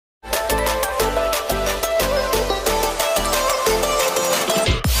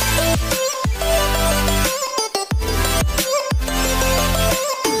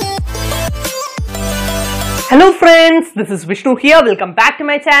friends, this is Vishnu here. Welcome back to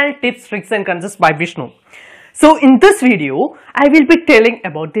my channel Tips, Tricks and Concepts by Vishnu. So in this video, I will be telling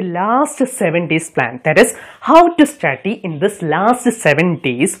about the last 7 days plan. That is how to study in this last 7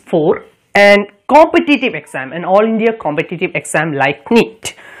 days for an competitive exam, an all India competitive exam like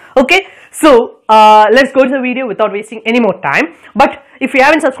NEET. Okay, so let's go to the video without wasting any more time. But if you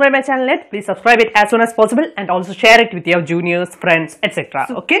haven't subscribed my channel yet, please subscribe it as soon as possible and also share it with your juniors, friends, etc.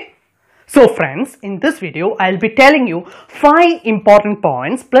 Okay. So friends, in this video, I'll be telling you 5 important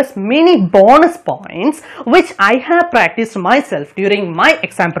points plus many bonus points which I have practiced myself during my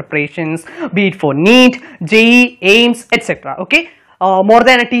exam preparations, be it for NEET, JEE, AIMS, etc. Okay. More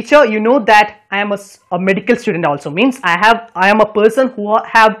than a teacher, you know that I am a medical student also, means I am a person who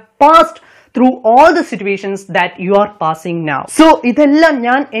have passed through all the situations that you are passing now. So, ഇതെല്ലാം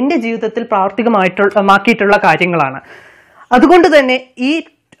ഞാൻ എൻ്റെ ജീവിതത്തിൽ പ്രാവർത്തികമാക്കിയിട്ടുള്ള കാര്യങ്ങളാണ്. അതുകൊണ്ട് തന്നെ ഈ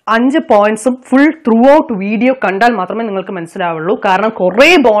 5 പോയിന്റ്സും full through out video കണ്ടാൽ മാത്രമേ നിങ്ങൾക്ക് മനസ്സിലാവുള്ളൂ. കാരണം കുറേ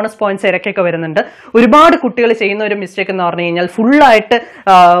ബോണസ് പോയിന്റ്സ് ഇടയ്ക്കൊക്കെ വരുന്നുണ്ട്. ഒരുപാട് കുട്ടികൾ ചെയ്യുന്ന ഒരു മിസ്റ്റേക്ക് എന്ന് പറഞ്ഞു കഴിഞ്ഞാൽ ഫുള്ളായിട്ട്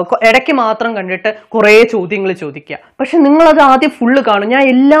ഇടയ്ക്ക് മാത്രം കണ്ടിട്ട് കുറേ ചോദ്യങ്ങൾ ചോദിക്കുക. പക്ഷെ നിങ്ങളത് ആദ്യം ഫുള്ള് കാണും. ഞാൻ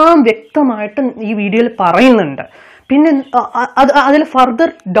എല്ലാം വ്യക്തമായിട്ട് ഈ വീഡിയോയിൽ പറയുന്നുണ്ട്. പിന്നെ അതിൽ ഫർദർ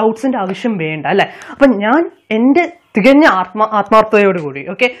ഡൗട്ട്സിന്റെ ആവശ്യം വേണ്ട അല്ലെ. അപ്പൊ ഞാൻ എൻ്റെ തികഞ്ഞ ആത്മാർത്ഥതയോടുകൂടി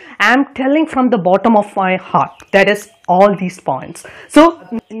okay I am telling from the bottom of my heart that is all these points. So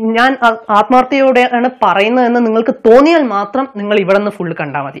ഞാൻ ആത്മാർത്ഥതയോടെയാണ് പറയുന്നതെന്ന് നിങ്ങൾക്ക് തോന്നിയാൽ മാത്രം നിങ്ങൾ ഇവിടെ നിന്ന് ഫുൾ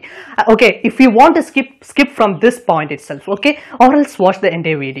കണ്ടാൽ മതി. Okay, if you want to skip from this point itself, okay, or else watch the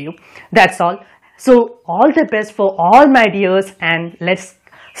entire video. That's all. So all the best for all my dears and let's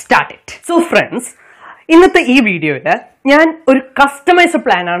start it. So friends, ഇന്നത്തെ ഈ വീഡിയോയിൽ ഞാൻ ഒരു customised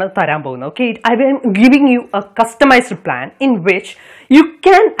plan ആണ് തരാൻ പോകുന്നത്. Okay, I am giving you A customised plan in which you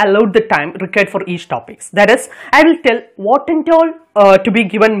can allow the time required for each topics. That is, I will tell what and all to be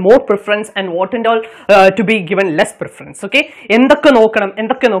given more preference and what and all to be given less preference. Okay, എന്തൊക്കെ നോക്കണം,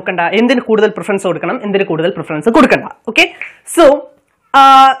 എന്തൊക്കെ നോക്കണ്ട, എന്തിന് കൂടുതൽ preference കൊടുക്കണം, എന്തിന് കൂടുതൽ preference കൊടുക്കണ്ട. ഓക്കെ, സോ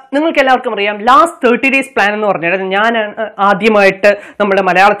നിങ്ങൾക്ക് എല്ലാവർക്കും അറിയാം ലാസ്റ്റ് 30 days പ്ലാൻ എന്ന് പറഞ്ഞാൽ ഞാൻ ആദ്യമായിട്ട് നമ്മുടെ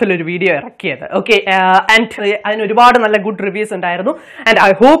മലയാളത്തിൽ ഒരു വീഡിയോ ഇറക്കിയത്. ഓക്കെ, ആൻഡ് അതിന് ഒരുപാട് നല്ല ഗുഡ് റിവ്യൂസ് ഉണ്ടായിരുന്നു. And I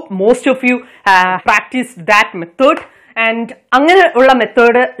hope most of you practise that method. And അങ്ങനെ ഉള്ള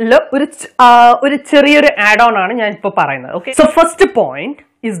മെത്തേഡിൽ ഒരു ചെറിയൊരു ആഡ് ഓൺ ആണ് ഞാൻ ഇപ്പോൾ പറയുന്നത്. Okay, so first point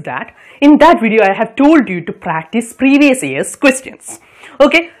is that in that video I have told you to practice previous year's questions.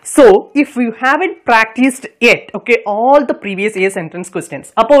 Okay, so if you haven't practiced yet, okay, all the previous year's entrance questions,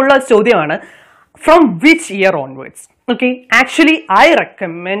 appo ulla chodyamana from which year onwards. Okay, actually I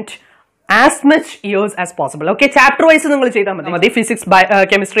recommend as much years as possible. Okay, chapter wise ningal cheytha madi physics,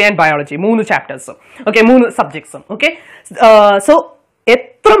 chemistry and biology 3 chapters. Okay, 3 subjects. Okay, so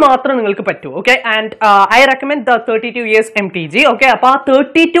എത്ര മാത്രം നിങ്ങൾക്ക് പറ്റൂ. Okay, and I recommend the 32 years MTG. Okay, അപ്പൊ ആ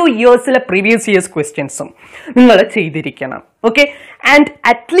 32 yearsലെ previous years ക്വസ്റ്റ്യൻസും നിങ്ങൾ ചെയ്തിരിക്കണം. Okay, and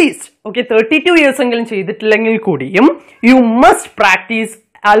at least okay 32 years എങ്കിലും ചെയ്തിട്ടില്ലെങ്കിൽ കൂടിയും you must practice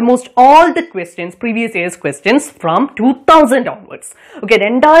almost all the questions, previous year's questions from 2000 onwards. Okay,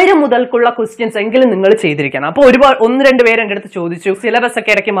 2000 മുതൽക്കുള്ള questions എങ്കിലും നിങ്ങൾ ചെയ്തിരിക്കണം. അപ്പോൾ ഒരുപാട് 1-2 പേര് എൻ്റെ അടുത്ത് ചോദിച്ചു സിലബസ്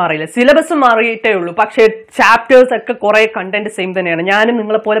ഒക്കെ ഇടയ്ക്ക് മാറിയില്ല. സിലബസ് മാറിയിട്ടേ ഉള്ളൂ, പക്ഷേ ചാപ്റ്റേഴ്സ് ഒക്കെ കുറെ കണ്ടന്റ് സെയിം തന്നെയാണ്. ഞാനും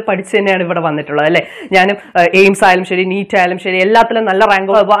നിങ്ങളെ പോലെ പഠിച്ചു തന്നെയാണ് ഇവിടെ വന്നിട്ടുള്ളത് അല്ലേ. ഞാനും എയിംസ് ആയാലും ശരി, നീറ്റ് ആയാലും ശരി, എല്ലാത്തിലും നല്ല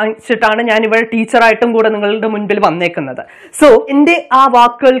റാങ്ക് വാങ്ങിച്ചിട്ടാണ് ഞാൻ ഇവിടെ ടീച്ചറായിട്ടും കൂടെ നിങ്ങളുടെ മുൻപിൽ വന്നേക്കുന്നത്. സോ എൻ്റെ ആ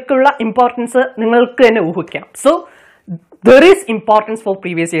വാക്കുകൾക്കുള്ള ഇമ്പോർട്ടൻസ് നിങ്ങൾക്ക് തന്നെ ഊഹിക്കാം. So there is importance for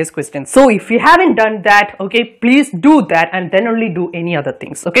previous year's questions. So if you haven't done that, okay, please do that and then only do any other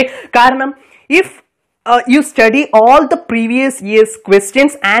things. Okay, karanam if you study all the previous year's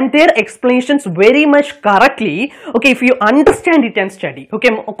questions and their explanations very much correctly, okay, if you understand it and study,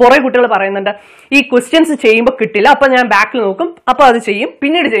 okay, kore kuttigal parayunnunda ee questions cheyyumbo kittilla, appo njan back il nokkum, appo adu cheyyum,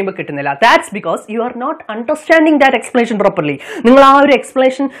 pinnide cheyyumbo kittunnilla. That's because you are not understanding that explanation properly. ningal aa oru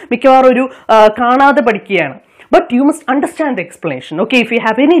explanation mikkavaru oru kaanade padikkiyana. But you must understand the explanation. Okay, if you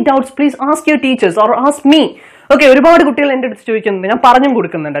have any doubts, please ask your teachers or ask me. Okay, ഒരുപാട് കുട്ടികൾ എൻ്റെ അടുത്ത് ചോദിക്കുന്നുണ്ട്, ഞാൻ പറഞ്ഞും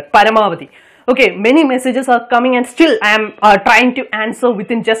കൊടുക്കുന്നുണ്ട് പരമാവധി. Okay, many messages are coming and still I am trying to answer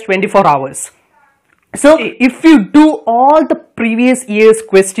within just 24 hours. So if you do all the previous year's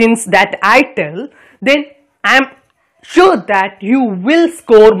questions that I tell, then I am sure that you will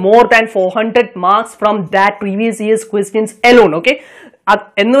score more than 400 marks from that previous year's questions alone. Okay,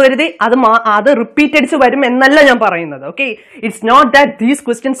 എന്ന് കരുതി അത് repeat അടിച്ച് വരും എന്നല്ല ഞാൻ പറയുന്നത്. Okay, it's not that these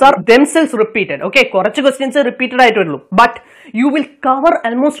questions are themselves repeated. Okay, കുറച്ച് questions repeated ആയിട്ട് വരുള്ളൂ, but you will cover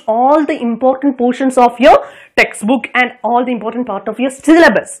almost all the important portions of your textbook and all the important part of your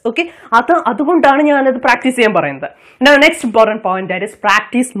syllabus. Okay, അതുകൊണ്ടാണ് ഞാൻ അത് practice ചെയ്യാൻ പറയുന്നത്. Now next important point, that is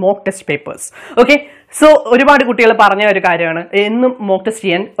practice mock test papers. Okay, so ഒരുപാട് കുട്ടികൾ പറഞ്ഞ ഒരു കാര്യമാണ് എന്നും മോക്ക് ടെസ്റ്റ്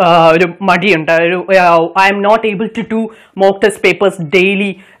ചെയ്യാൻ ഒരു മടിയുണ്ട്. I am not able to do mock test papers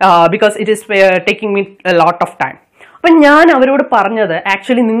daily because it is taking me a lot of time. അപ്പം ഞാൻ അവരോട് പറഞ്ഞത്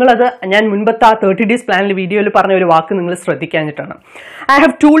ആക്ച്വലി നിങ്ങളത് ഞാൻ മുൻപത്തെ ആ 30 days പ്ലാനിൽ വീഡിയോയിൽ പറഞ്ഞ ഒരു വാക്ക് നിങ്ങൾ ശ്രദ്ധിക്കാഞ്ഞിട്ടാണ്. I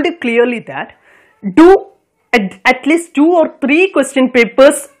have told it clearly that do at least 2 or 3 question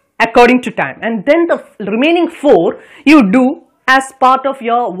papers according to time, and then the remaining 4 you do as part of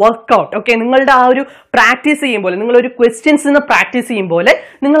your workout. Okay, നിങ്ങളുടെ ആ ഒരു പ്രാക്ടീസ് ചെയ്യുമ്പോൾ, നിങ്ങളൊരു ക്വസ്റ്റ്യൻസ് പ്രാക്ടീസ് ചെയ്യുമ്പോൾ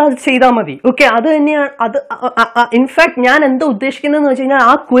നിങ്ങൾ അത് ചെയ്താൽ മതി. ഓക്കെ, അത് തന്നെയാണ്. അത് ഇൻഫാക്ട് ഞാൻ എന്താ ഉദ്ദേശിക്കുന്നതെന്ന് വെച്ച് കഴിഞ്ഞാൽ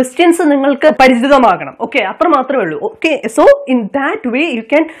ആ ക്വസ്റ്റ്യൻസ് നിങ്ങൾക്ക് പരിചിതമാകണം. ഓക്കെ, അത്ര മാത്രമേ ഉള്ളൂ. Okay, so in that way you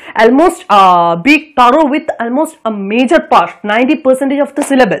can almost be thorough with almost a major part, 90% of the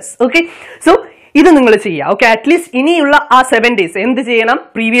syllabus. Okay, so ഇത് നിങ്ങൾ ചെയ്യുക. ഓക്കെ, അറ്റ്ലീസ്റ്റ് ഇനിയുള്ള ആ 7 days എന്ത് ചെയ്യണം?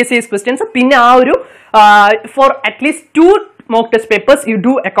 പ്രീവിയസ് ഇയേഴ്സ് ക്വസ്റ്റ്യൻസ്, പിന്നെ ആ ഒരു for at least 2 mock test papers you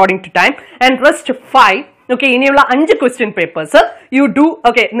do according to time, and rest 5. Okay, ഇനിയുള്ള 5 question papers you do.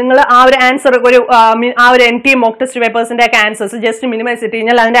 Okay, നിങ്ങൾ ആ ഒരു ആൻസർ ആ ഒരു NTA മോക്ക് ടെസ്റ്റ് പേപ്പേഴ്സിന്റെ ഒക്കെ ആൻസേഴ്സ് ജസ്റ്റ് മിനിമൈസ് ഇട്ട്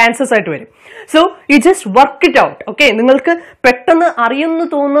കഴിഞ്ഞാൽ അതിന്റെ ആൻസേഴ്സ് ആയിട്ട് വരും. So you just work it out. Okay, നിങ്ങൾക്ക് പെട്ടെന്ന് അറിയുന്നു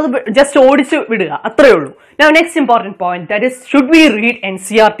തോന്നുന്നത് ജസ്റ്റ് ഓടിച്ച് വിടുക, അത്രേ ഉള്ളൂ. Now next important point, that is, should we read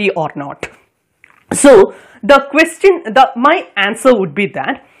NCRT or not? So my answer would be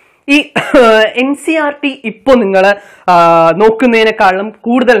that ഈ NCRT ഇപ്പോൾ നിങ്ങൾ നോക്കുന്നതിനേക്കാളും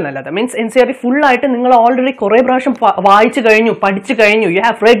കൂടുതൽ നല്ലത്. മീൻസ് NCRT ഫുള്ളായിട്ട് നിങ്ങൾ ഓൾറെഡി കുറേ പ്രാവശ്യം വായിച്ചു കഴിഞ്ഞു, പഠിച്ചു കഴിഞ്ഞു. You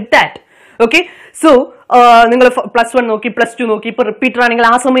have read that. Okay, so നിങ്ങൾ +1 നോക്കി, +2 നോക്കി, ഇപ്പോൾ റിപ്പീറ്റർ ആണെങ്കിൽ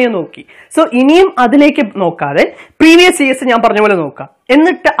ആ സമയം നോക്കി. സോ ഇനിയും അതിലേക്ക് നോക്കാതെ പ്രീവിയസ് ഇയേഴ്സ് ഞാൻ പറഞ്ഞ പോലെ നോക്കാം.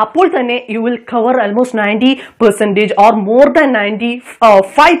 എന്നിട്ട് അപ്പോൾ തന്നെ you will cover almost 90% or more than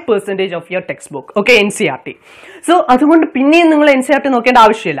 95% of your text book. Okay, NCRT. So അതുകൊണ്ട് പിന്നെയും നിങ്ങൾ NCRT നോക്കേണ്ട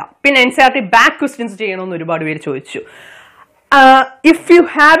ആവശ്യമില്ല. പിന്നെ NCRT ബാക്ക് ക്വസ്റ്റ്യൻസ് ചെയ്യണമെന്ന് ഒരുപാട് പേര് ചോദിച്ചു. If you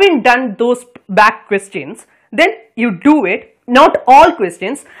ഹാവിൻ done those back questions then you do it. Not all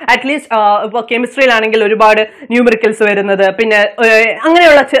questions, at least ഇപ്പോൾ കെമിസ്ട്രിയിലാണെങ്കിൽ ഒരുപാട് ന്യൂമറിക്കൽസ് വരുന്നത്, പിന്നെ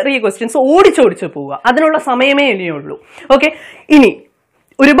അങ്ങനെയുള്ള ചെറിയ ക്വസ്റ്റ്യൻസ് ഓടിച്ചോടിച്ച് പോവുക, അതിനുള്ള സമയമേ ഇനിയുള്ളൂ. ഓക്കെ, ഇനി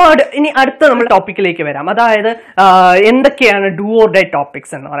അടുത്ത നമ്മൾ ടോപ്പിക്കിലേക്ക് വരാം. അതായത് എന്തൊക്കെയാണ് ഡു ഓർ ഡൈ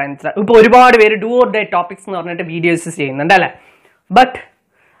ടോപ്പിക്സ് എന്ന് പറയുന്നത്. ഇപ്പോൾ ഒരുപാട് പേര് ഡു ഓർ ഡൈ ടോപ്പിക്സ് എന്ന് പറഞ്ഞിട്ട് വീഡിയോസ് ചെയ്യുന്നുണ്ട് അല്ലേ? ബട്ട്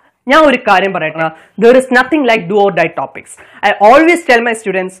ഞാൻ ഒരു കാര്യം പറയട്ടെ, there is nothing like do or die topics. I always tell my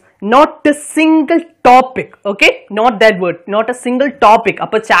students, not a single topic, okay, not that word, not a single topic.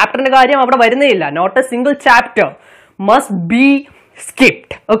 അപ്പോൾ ചാപ്റ്ററിന്റെ കാര്യം അവിടെ വരുന്നേയില്ല. not a single chapter must be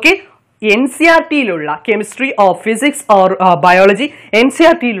skipped. okay, NCRTയിലുള്ള chemistry or physics or biology,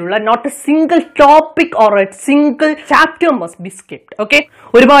 NCRTയിലുള്ള not a single topic or a single chapter must be skipped. okay,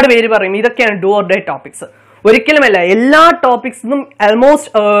 ഒരുപാട് പേര് പറയും ഇതൊക്കെയാണ് do or die topics. ഒരിക്കലുമല്ല, എല്ലാ ടോപ്പിക്സിനും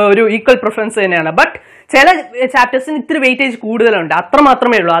almost ഒരു ഈക്വൽ പ്രിഫറൻസ് തന്നെയാണ്. But ചില ചാപ്റ്റേഴ്സിന് ഇത്തിരി വെയിറ്റേജ് കൂടുതലുണ്ട്, അത്ര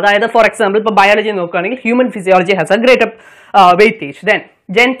മാത്രമേ ഉള്ളൂ. അതായത് ഫോർ എക്സാമ്പിൾ ഇപ്പോൾ ബയോളജി നോക്കുകയാണെങ്കിൽ human physiology has A greater weightage, then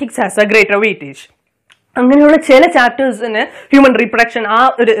genetics has A greater weightage. അങ്ങനെയുള്ള ചില ചാപ്റ്റേഴ്സിന് ഹ്യൂമൻ റീപ്രൊഡക്ഷൻ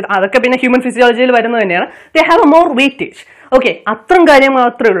അതൊക്കെ പിന്നെ ഹ്യൂമൻ ഫിസിയോളജിയിൽ വരുന്നത് തന്നെയാണ്. They have A more weightage. Okay, അത്രയും കാര്യം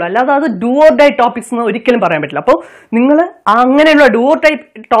മാത്രമേ ഉള്ളൂ. അല്ലാതെ അത് ഡു ഓർ ഡൈ ടോപ്പിക്സ് എന്ന് ഒരിക്കലും പറയാൻ പറ്റില്ല. അപ്പോൾ നിങ്ങൾ അങ്ങനെയുള്ള do or die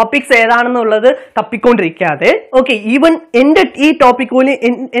topics ഏതാണെന്നുള്ളത് തപ്പിക്കൊണ്ടിരിക്കാതെ, okay, even എൻ്റെ ഈ ടോപ്പിക് പോലും,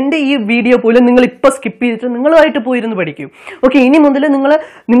 എൻ്റെ ഈ വീഡിയോ പോലും നിങ്ങൾ ഇപ്പോൾ സ്കിപ്പ് ചെയ്തിട്ട് നിങ്ങളുമായിട്ട് പോയിരുന്ന് പഠിക്കും. ഓക്കെ, ഇനി മുതൽ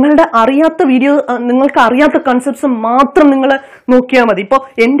നിങ്ങളുടെ അറിയാത്ത വീഡിയോ, നിങ്ങൾക്ക് അറിയാത്ത കൺസെപ്റ്റ്സ് മാത്രം നിങ്ങൾ നോക്കിയാൽ മതി. ഇപ്പോൾ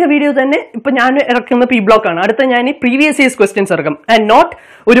എൻ്റെ വീഡിയോ തന്നെ ഇപ്പോൾ ഞാൻ ഇറക്കുന്ന P-block ആണ്. അടുത്ത ഞാൻ പ്രീവിയസ് ഇയേഴ്സ് ക്വസ്റ്റ്യൻസ് ഇറക്കും. ആൻഡ് നോട്ട്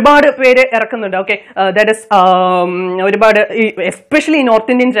ഒരുപാട് പേര് ഇറക്കുന്നുണ്ട്. ഓക്കെ, ദാറ്റ് ഇസ് ഒരുപാട്, എസ്പെഷ്യലി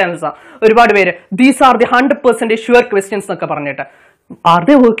നോർത്ത് ഇന്ത്യൻ ചാനൽസ് ആണ് ഒരുപാട് പേര് these are the 100% sure questions എന്നൊക്കെ പറഞ്ഞിട്ട്. Are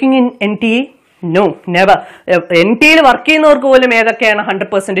they working in NTA? No, never. NTAയിൽ work ചെയ്യുന്നവർക്ക് പോലും ഏതൊക്കെയാണ്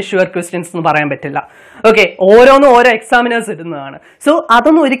 100% ഷുവർ ക്വസ്റ്റ്യൻസ് എന്ന് പറയാൻ പറ്റില്ല. ഓക്കെ, ഓരോന്നും ഓരോ എക്സാമിനേഴ്സ് ഇടുന്നതാണ്. സോ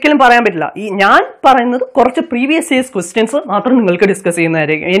അതൊന്നും ഒരിക്കലും പറയാൻ പറ്റില്ല. ഞാൻ പറയുന്നത് കുറച്ച് പ്രീവിയസ് ഇയേഴ്സ് ക്വസ്റ്റ്യൻസ് മാത്രം നിങ്ങൾക്ക് ഡിസ്കസ്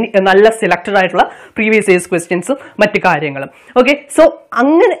ചെയ്യുന്നതായിരിക്കും, നല്ല സെലക്റ്റഡ് ആയിട്ടുള്ള പ്രീവിയസ് ഇയേഴ്സ് ക്വസ്റ്റ്യൻസും മറ്റു കാര്യങ്ങളും. ഓക്കെ, സോ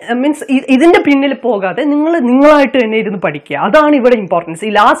അങ്ങനെ മീൻസ് ഇതിന്റെ പിന്നിൽ പോകാതെ നിങ്ങളായിട്ട് തന്നെ ഇരുന്ന് പഠിക്കുക. അതാണ് ഇവിടെ ഇമ്പോർട്ടൻസ്.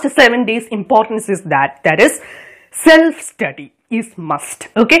 ഈ last 7 days importance is that is self study is must.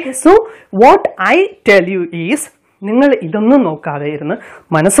 Okay, so what I tell you is, നിങ്ങൾ ഇതൊന്നും നോക്കാതെ ഇരുന്ന്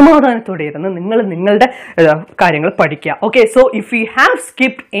മനസ്സമാധാനത്തോടെ ഇരുന്ന് നിങ്ങളുടെ കാര്യങ്ങൾ പഠിക്കുക. Okay, so if you have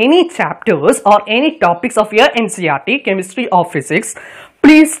skipped any chapters or any topics of your NCRT, chemistry or physics,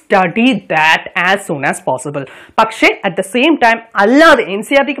 please study that as soon as possible. പക്ഷേ at the same time അല്ലാതെ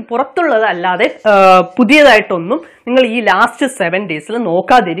NCRTക്ക് പുറത്തുള്ളത് അല്ലാതെ പുതിയതായിട്ടൊന്നും നിങ്ങൾ ഈ ലാസ്റ്റ് 7 days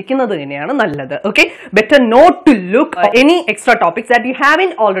നോക്കാതിരിക്കുന്നത് തന്നെയാണ് നല്ലത്. Okay, better not to look any extra topics that you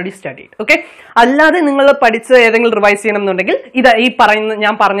ഹാവിൻ already studied. Okay, അല്ലാതെ നിങ്ങൾ പഠിച്ച് ഏതെങ്കിലും റിവൈസ് ചെയ്യണം എന്നുണ്ടെങ്കിൽ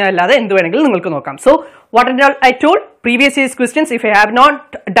ഞാൻ പറഞ്ഞതല്ലാതെ എന്ത് വേണമെങ്കിലും നിങ്ങൾക്ക് നോക്കാം. So what I told, previous year's questions, if you have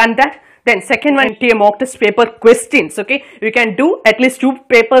not done that, Then second one, mock test paper questions. Okay, you can do at least 2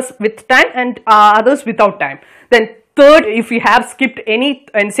 papers with time and others without time. Then third, if you have skipped any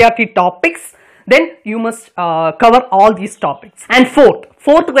NCRT topics, then you must cover all these topics. And fourth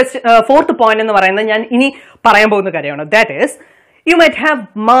point എന്ന് പറയുന്നത് ഞാൻ ഇനി പറയാൻ പോകുന്ന കാര്യമാണ്. That is, you might have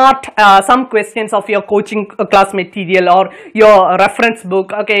marked some questions of your coaching class material or your reference book,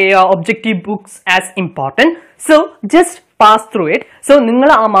 okay, your objective books as important. So just pass through it. So നിങ്ങൾ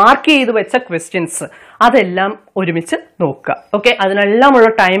ആ mark ചെയ്ത് വെച്ച ക്വസ്റ്റ്യൻസ് അതെല്ലാം ഒരുമിച്ച് നോക്കുക. Okay, അതിനെല്ലാമുള്ള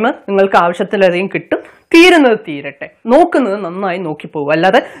time നിങ്ങൾക്ക് ആവശ്യത്തിലധികം കിട്ടും. തീരുന്നത് തീരട്ടെ, നോക്കുന്നത് നന്നായി നോക്കി പോകും.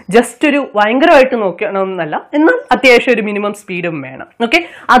 അല്ലാതെ ജസ്റ്റ് ഒരു ഭയങ്കരമായിട്ട് നോക്കണമെന്നല്ല, എന്നാൽ അത്യാവശ്യം ഒരു മിനിമം സ്പീഡും വേണം. ഓക്കെ,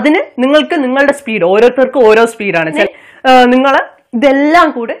 അതിന് നിങ്ങൾക്ക് നിങ്ങളുടെ സ്പീഡ്, ഓരോരുത്തർക്കും ഓരോ സ്പീഡാണ്. നിങ്ങൾ ഇതെല്ലാം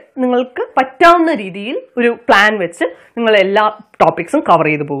കൂടെ നിങ്ങൾക്ക് പറ്റാവുന്ന രീതിയിൽ ഒരു പ്ലാൻ വെച്ച് നിങ്ങൾ എല്ലാ ടോപ്പിക്സും കവർ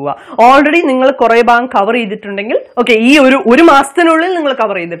ചെയ്ത് പോവുക. ഓൾറെഡി നിങ്ങൾ കുറെ ഭാഗം കവർ ചെയ്തിട്ടുണ്ടെങ്കിൽ, ഓക്കെ, ഈ ഒരു മാസത്തിനുള്ളിൽ നിങ്ങൾ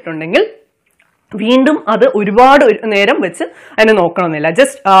കവർ ചെയ്തിട്ടുണ്ടെങ്കിൽ വീണ്ടും അത് ഒരുപാട് നേരം വെച്ച് അതിനെ നോക്കണമെന്നില്ല.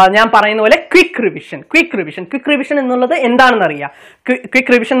 ജസ്റ്റ് ഞാൻ പറയുന്ന പോലെ ക്വിക്ക് റിവിഷൻ എന്നുള്ളത് എന്താണെന്ന് അറിയാം.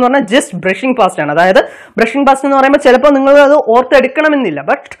 ക്വിക്ക് റിവിഷൻ എന്ന് പറഞ്ഞാൽ ജസ്റ്റ് ബ്രഷിംഗ് പാസ്റ്റ് ആണ്. അതായത് ബ്രഷിംഗ് പാസ്റ്റ് എന്ന് പറയുമ്പോൾ ചിലപ്പോൾ നിങ്ങൾ അത് ഓർത്തെടുക്കണമെന്നില്ല,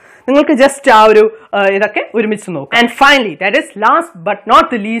 ബട്ട് നിങ്ങൾക്ക് ജസ്റ്റ് ആ ഒരു ഇതൊക്കെ ഒരുമിച്ച് നോക്കാം. And finally, that is last but not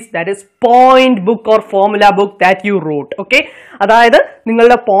the least, that is point book or formula book that you rote. Okay, അതായത്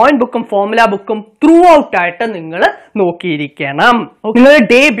നിങ്ങളുടെ പോയിന്റ് ബുക്കും ഫോർമുല ബുക്കും ത്രൂ ഔട്ട് ആയിട്ട് നിങ്ങൾ നോക്കിയിരിക്കണം. നിങ്ങൾ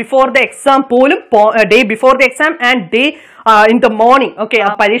ഡേ ബിഫോർ ദ എക്സാം പോലും, day before the exam and day in the morning, okay,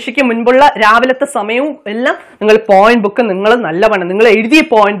 ആ പരീക്ഷയ്ക്ക് മുൻപുള്ള രാവിലത്തെ സമയവും എല്ലാം നിങ്ങൾ പോയിന്റ് ബുക്ക് നിങ്ങൾ നല്ലവണ്ണം, നിങ്ങൾ എഴുതിയ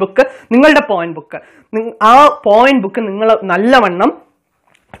പോയിന്റ് ബുക്ക്, നിങ്ങളുടെ പോയിന്റ് ബുക്ക്, ആ പോയിന്റ് ബുക്ക് നിങ്ങൾ നല്ലവണ്ണം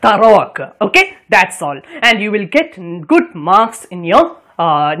തറവാക്കുക. Okay, that's all, and you will get good marks in your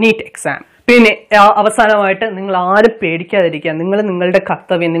NEET exam. പിന്നെ അവസാനമായിട്ട് നിങ്ങൾ ആരും പേടിക്കാതിരിക്കുക. നിങ്ങൾ നിങ്ങളുടെ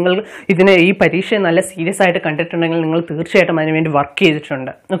കർത്തവ്യം, നിങ്ങൾ ഈ പരീക്ഷയെ നല്ല സീരിയസ് ആയിട്ട് കണ്ടിട്ടുണ്ടെങ്കിൽ നിങ്ങൾ തീർച്ചയായിട്ടും അതിനുവേണ്ടി വർക്ക്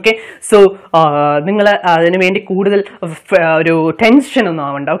ചെയ്തിട്ടുണ്ട്. ഓക്കെ, സോ നിങ്ങൾ അതിനുവേണ്ടി കൂടുതൽ ഒരു ടെൻഷനൊന്നും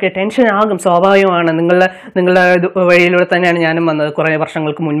ആവണ്ട. ഓക്കെ, ടെൻഷൻ ആകും, സ്വാഭാവികമാണ്. നിങ്ങളുടെ വഴിയിലൂടെ തന്നെയാണ് ഞാനും വന്നത്, കുറേ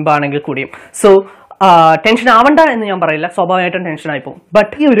വർഷങ്ങൾക്ക് മുൻപാണെങ്കിൽ കൂടിയും. സോ ടെൻഷൻ ആവണ്ട എന്ന് ഞാൻ പറയില്ല, സ്വാഭാവികമായിട്ടും ടെൻഷനായി പോകും.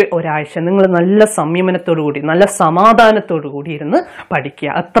 ബട്ട് ഈ ഒരാഴ്ച നിങ്ങൾ നല്ല സംയമനത്തോടു കൂടി, നല്ല സമാധാനത്തോടു കൂടി ഇരുന്ന് പഠിക്കുക,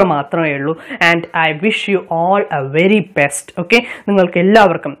 അത്ര മാത്രമേ ഉള്ളൂ. And I wish you all A very best. Okay, നിങ്ങൾക്ക്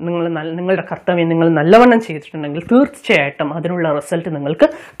എല്ലാവർക്കും നിങ്ങളുടെ കർത്തവ്യം നിങ്ങൾ നല്ലവണ്ണം ചെയ്തിട്ടുണ്ടെങ്കിൽ തീർച്ചയായിട്ടും അതിനുള്ള റിസൾട്ട് നിങ്ങൾക്ക്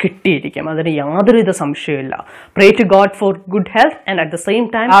കിട്ടിയിരിക്കും, അതിന് യാതൊരുവിധ സംശയമില്ല. Pray to God four good health and at the same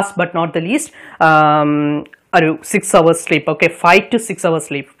time, last but not the least, ഒരു 6 hours sleep. Okay, 5 to 6 hours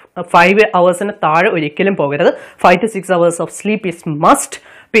sleep. 5 hours-ന് താഴെ ഒരിക്കലും പോകരുത്. 5 to 6 hours of sleep is must.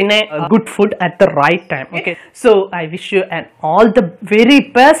 പിന്നെ good food at the right time. Okay, so I wish you all the very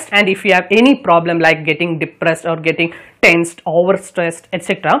best, and if you have any problem like getting depressed or getting tensed, overstressed,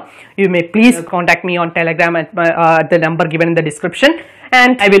 etc., you may please contact me on Telegram at the number given in the description,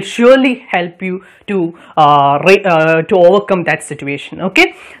 and I will surely help you to overcome that situation. Okay,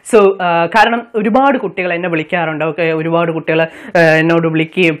 so കാരണം ഒരുപാട് കുട്ടികൾ എന്നെ വിളിക്കാറുണ്ട്. Okay, ഒരുപാട് കുട്ടികൾ എന്നോട്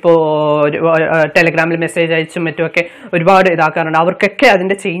വിളിക്കുകയും ഇപ്പോൾ ടെലഗ്രാമിൽ മെസ്സേജ് അയച്ചും മറ്റുമൊക്കെ ഒരുപാട് ഇതാക്കാറുണ്ട്. അവർക്കൊക്കെ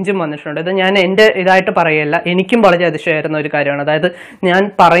അതിൻ്റെ ചേഞ്ചും വന്നിട്ടുണ്ട്. ഇത് ഞാൻ എൻ്റെ ഇതായിട്ട് പറയല്ല, എനിക്കും വളരെ അതിശയമായിരുന്ന ഒരു കാര്യമാണ്. അതായത് ഞാൻ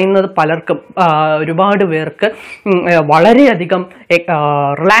പറയുന്നത് പലർക്കും, ഒരുപാട് പേർക്ക് വളരെയധികം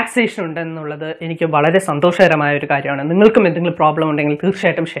റിലാക്സേഷൻ ഉണ്ടെന്നുള്ളത് എനിക്ക് വളരെ സന്തോഷകരമായ ഒരു കാര്യമാണ്. നിങ്ങൾക്കും എന്തെങ്കിലും പ്രോബ്ലം ഉണ്ടെങ്കിൽ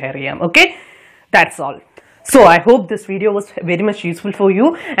തീർച്ചയായിട്ടും ഷെയർ ചെയ്യാം. Okay, that's all. So I hope this video was very much useful for you,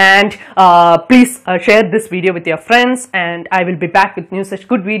 and please share this video with your friends, and I will be back with new such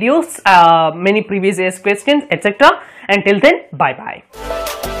good videos, many previous years questions, etc. Until then, bye bye.